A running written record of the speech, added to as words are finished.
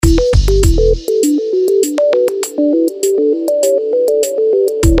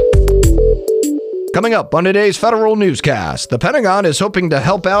Coming up on today's Federal Newscast, the Pentagon is hoping to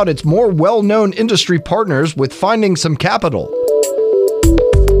help out its more well-known industry partners with finding some capital.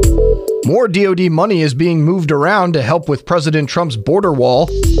 More DoD money is being moved around to help with President Trump's border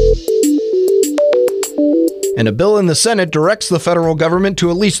wall. And a bill in the Senate directs the federal government to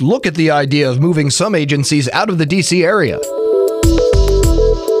at least look at the idea of moving some agencies out of the D.C. area.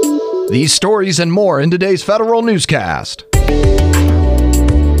 These stories and more in today's Federal Newscast.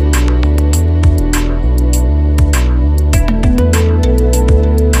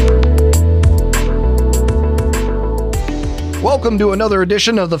 Welcome to another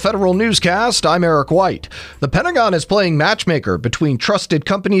edition of the Federal Newscast. I'm Eric White. The Pentagon is playing matchmaker between trusted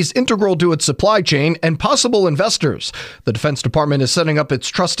companies integral to its supply chain and possible investors. The Defense Department is setting up its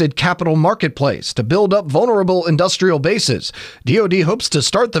trusted capital marketplace to build up vulnerable industrial bases. DoD hopes to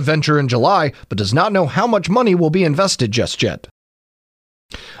start the venture in July, but does not know how much money will be invested just yet.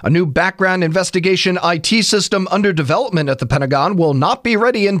 A new background investigation IT system under development at the Pentagon will not be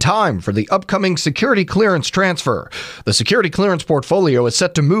ready in time for the upcoming security clearance transfer. The security clearance portfolio is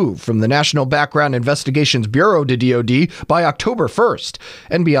set to move from the National Background Investigations Bureau to DoD by October 1st.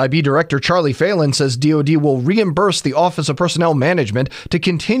 NBIB Director Charlie Phelan says DoD will reimburse the Office of Personnel Management to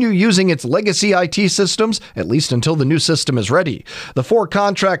continue using its legacy IT systems, at least until the new system is ready. The 4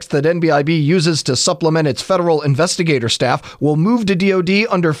 contracts that NBIB uses to supplement its federal investigator staff will move to DoD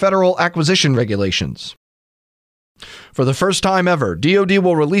under federal acquisition regulations. For the first time ever, DoD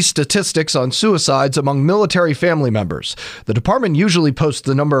will release statistics on suicides among military family members. The department usually posts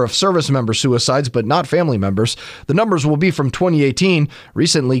the number of service member suicides, but not family members. The numbers will be from 2018.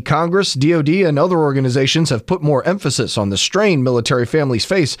 Recently, Congress, DoD, and other organizations have put more emphasis on the strain military families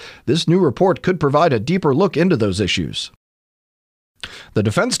face. This new report could provide a deeper look into those issues. The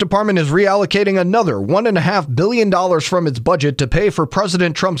Defense Department is reallocating another $1.5 billion from its budget to pay for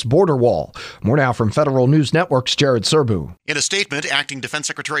President Trump's border wall. More now from Federal News Network's Jared Serbu. In a statement, Acting Defense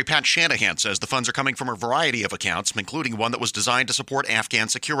Secretary Pat Shanahan says the funds are coming from a variety of accounts, including one that was designed to support Afghan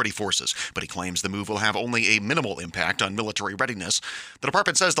security forces. But he claims the move will have only a minimal impact on military readiness. The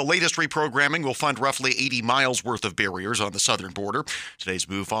department says the latest reprogramming will fund roughly 80 miles worth of barriers on the southern border. Today's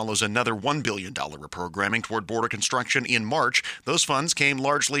move follows another $1 billion reprogramming toward border construction in March. Those funds came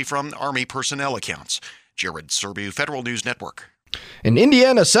largely from Army personnel accounts. Jared Serbu, Federal News Network. An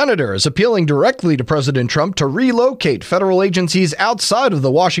Indiana senator is appealing directly to President Trump to relocate federal agencies outside of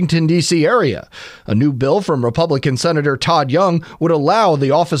the Washington, D.C. area. A new bill from Republican Senator Todd Young would allow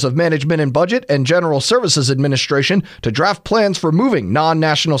the Office of Management and Budget and General Services Administration to draft plans for moving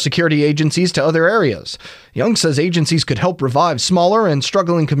non-national security agencies to other areas. Young says agencies could help revive smaller and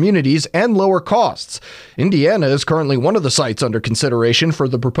struggling communities and lower costs. Indiana is currently one of the sites under consideration for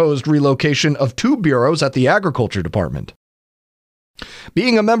the proposed relocation of 2 bureaus at the Agriculture Department.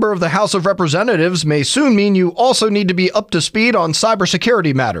 Being a member of the House of Representatives may soon mean you also need to be up to speed on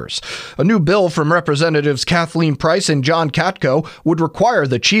cybersecurity matters. A new bill from Representatives Kathleen Price and John Katko would require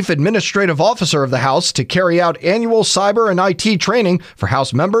the Chief Administrative Officer of the House to carry out annual cyber and IT training for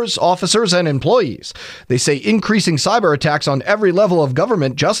House members, officers, and employees. They say increasing cyber attacks on every level of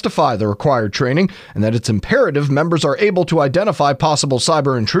government justify the required training, and that it's imperative members are able to identify possible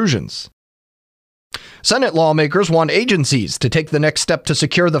cyber intrusions. Senate lawmakers want agencies to take the next step to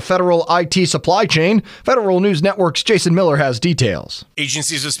secure the federal IT supply chain. Federal News Network's Jason Miller has details.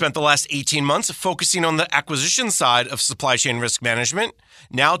 Agencies have spent the last 18 months focusing on the acquisition side of supply chain risk management.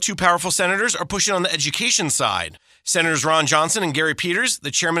 Now 2 powerful senators are pushing on the education side. Senators Ron Johnson and Gary Peters,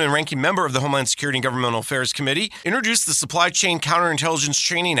 the chairman and ranking member of the Homeland Security and Governmental Affairs Committee, introduced the Supply Chain Counterintelligence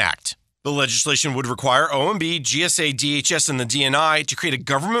Training Act. The legislation would require OMB, GSA, DHS, and the DNI to create a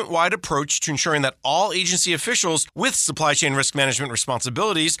government-wide approach to ensuring that all agency officials with supply chain risk management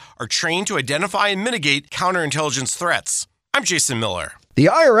responsibilities are trained to identify and mitigate counterintelligence threats. I'm Jason Miller. The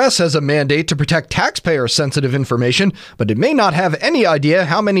IRS has a mandate to protect taxpayer-sensitive information, but it may not have any idea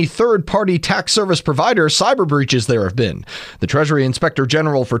how many third-party tax service provider cyber breaches there have been. The Treasury Inspector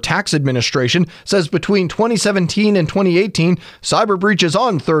General for Tax Administration says between 2017 and 2018, cyber breaches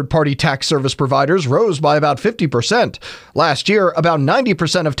on third-party tax service providers rose by about 50%. Last year, about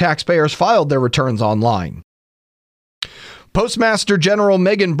 90% of taxpayers filed their returns online. Postmaster General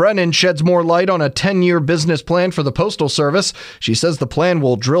Megan Brennan sheds more light on a 10-year business plan for the Postal Service. She says the plan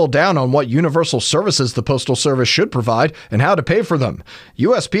will drill down on what universal services the Postal Service should provide and how to pay for them.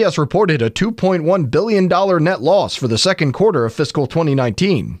 USPS reported a $2.1 billion net loss for the second quarter of fiscal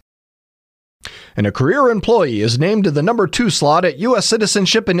 2019. And a career employee is named to the number 2 slot at U.S.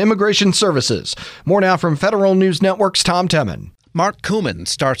 Citizenship and Immigration Services. More now from Federal News Network's Tom Temin. Mark Kuhlman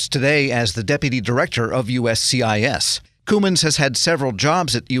starts today as the Deputy Director of USCIS. Coumans has had several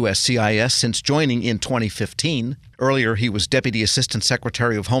jobs at USCIS since joining in 2015. Earlier, he was Deputy Assistant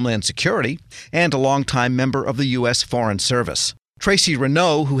Secretary of Homeland Security and a longtime member of the U.S. Foreign Service. Tracy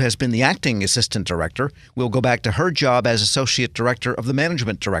Renaud, who has been the acting assistant director, will go back to her job as Associate Director of the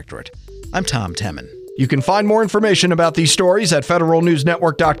Management Directorate. I'm Tom Temin. You can find more information about these stories at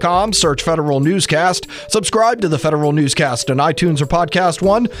federalnewsnetwork.com. Search Federal Newscast. Subscribe to the Federal Newscast on iTunes or Podcast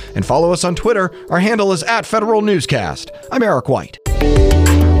One, and follow us on Twitter. Our handle is @Federal Newscast. I'm Eric White.